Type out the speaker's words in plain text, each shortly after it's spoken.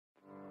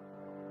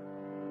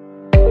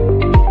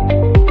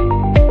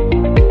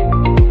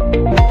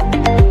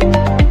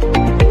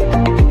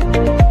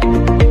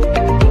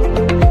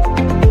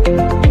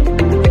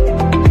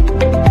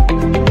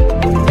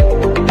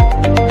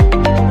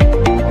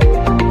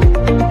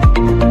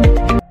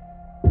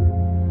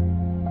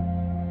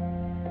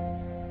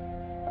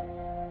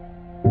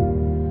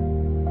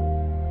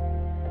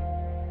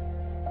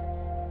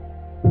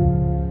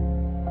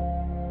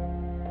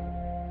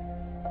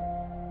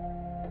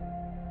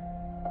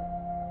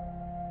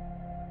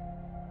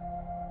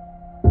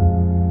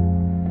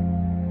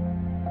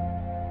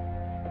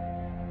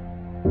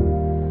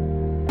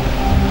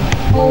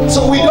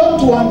So we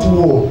don't want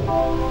war.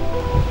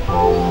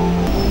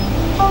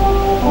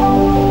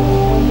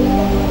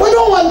 We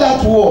don't want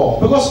that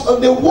war, because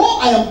of the war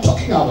I am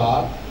talking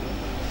about,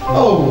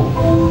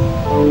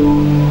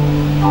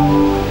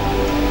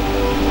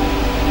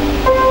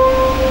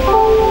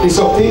 it's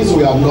of things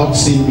we have not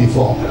seen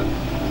before.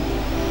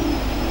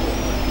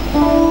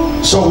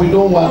 So we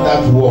don't want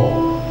that war.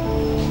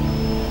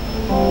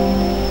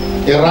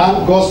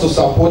 Iran goes to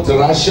support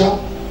Russia.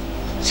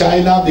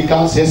 China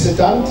becomes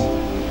hesitant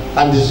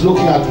and is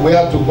looking at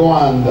where to go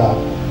and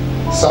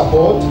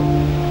support.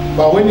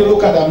 But when you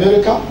look at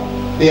America,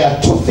 there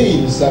are two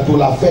things that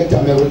will affect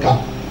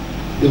America.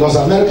 Because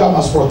America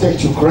must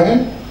protect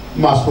Ukraine,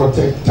 must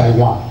protect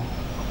Taiwan.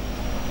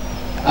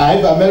 And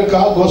if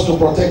America goes to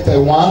protect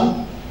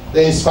Taiwan,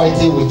 then it's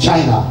fighting with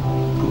China.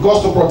 If it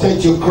goes to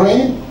protect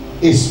Ukraine,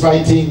 it's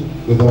fighting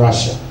with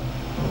Russia.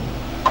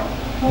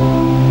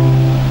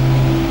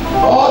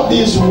 All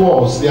these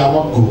wars, they are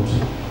not good.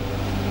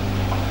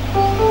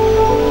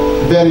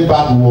 Very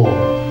bad war.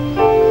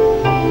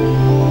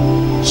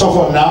 So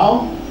for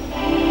now,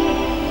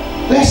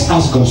 let's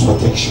ask God's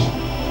protection.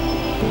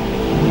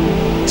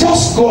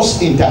 Just God's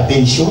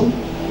intervention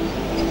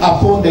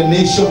upon the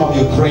nation of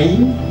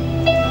Ukraine.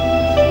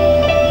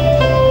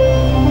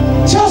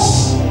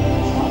 Just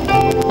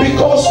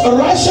because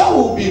Russia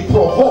will be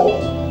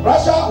provoked,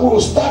 Russia will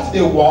start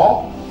the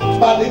war,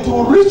 but it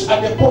will reach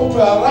at the point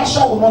where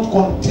Russia will not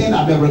contain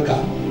America.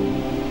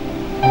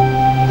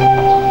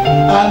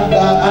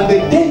 And the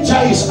danger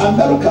is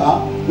America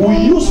will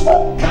use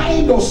all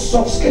kinds of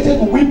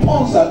sophisticated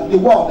weapons that the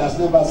world has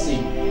never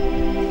seen.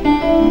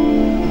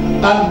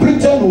 And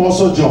Britain will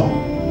also join.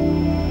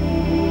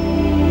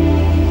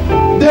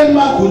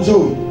 Denmark will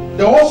join.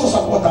 They also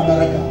support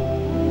America.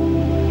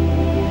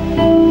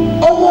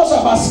 Almost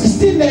about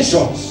 16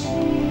 nations,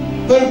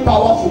 very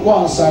powerful,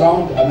 go and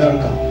surround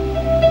America.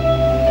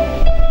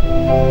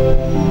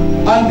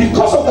 And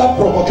because of that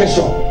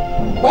provocation,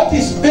 what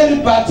is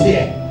very bad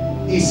here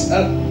is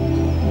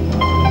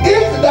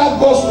if that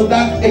goes to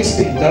that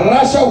extent,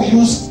 Russia will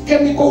use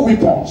chemical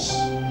weapons.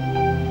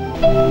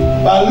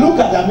 But look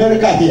at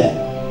America here.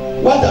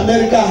 What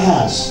America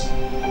has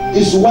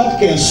is what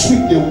can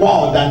sweep the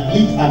world and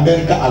leave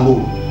America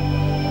alone.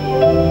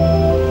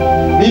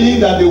 Meaning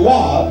that the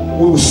world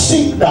will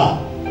sink down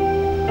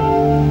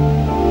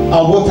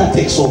and water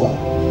takes over.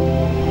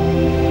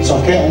 So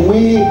can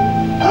we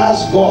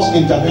ask God's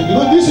intervention? You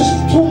know, this is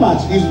too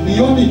much. It's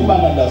beyond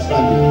human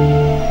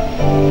understanding.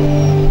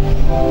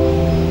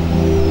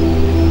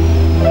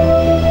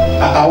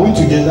 Are we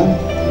together?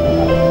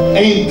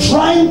 In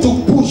trying to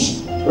push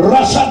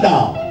Russia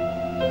down,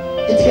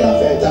 it can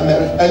affect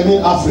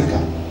America, Africa,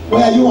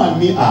 where you and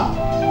me are.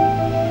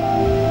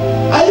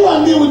 And you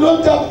and me, we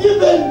don't have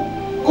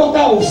even quarter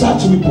of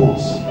such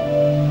weapons.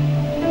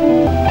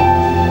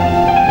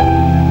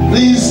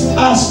 Please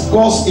ask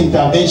God's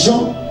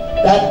intervention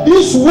that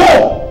this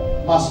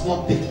war must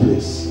not take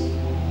place.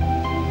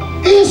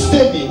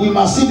 Instead, we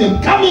must see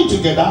them coming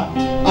together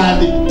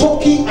and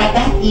talking at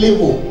that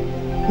level.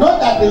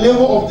 Not at the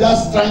level of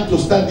just trying to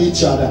study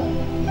each other,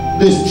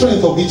 the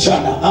strength of each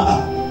other,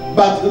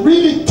 but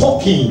really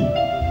talking.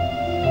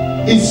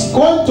 It's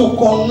going to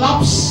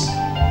collapse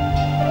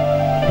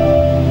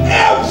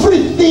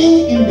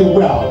everything in the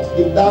world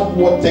if that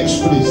war takes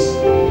place.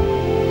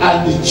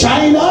 And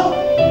China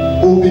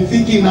will be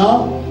thinking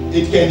now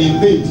it can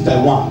invade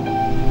Taiwan.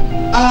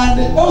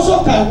 And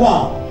also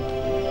Taiwan,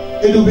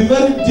 it will be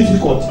very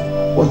difficult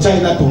for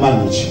China to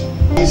manage.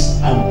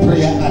 And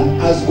prayer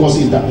and ask God's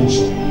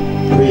intervention.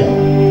 Prayer.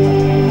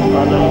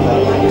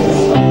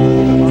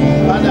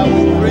 Father,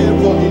 we pray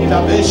for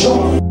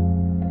intervention.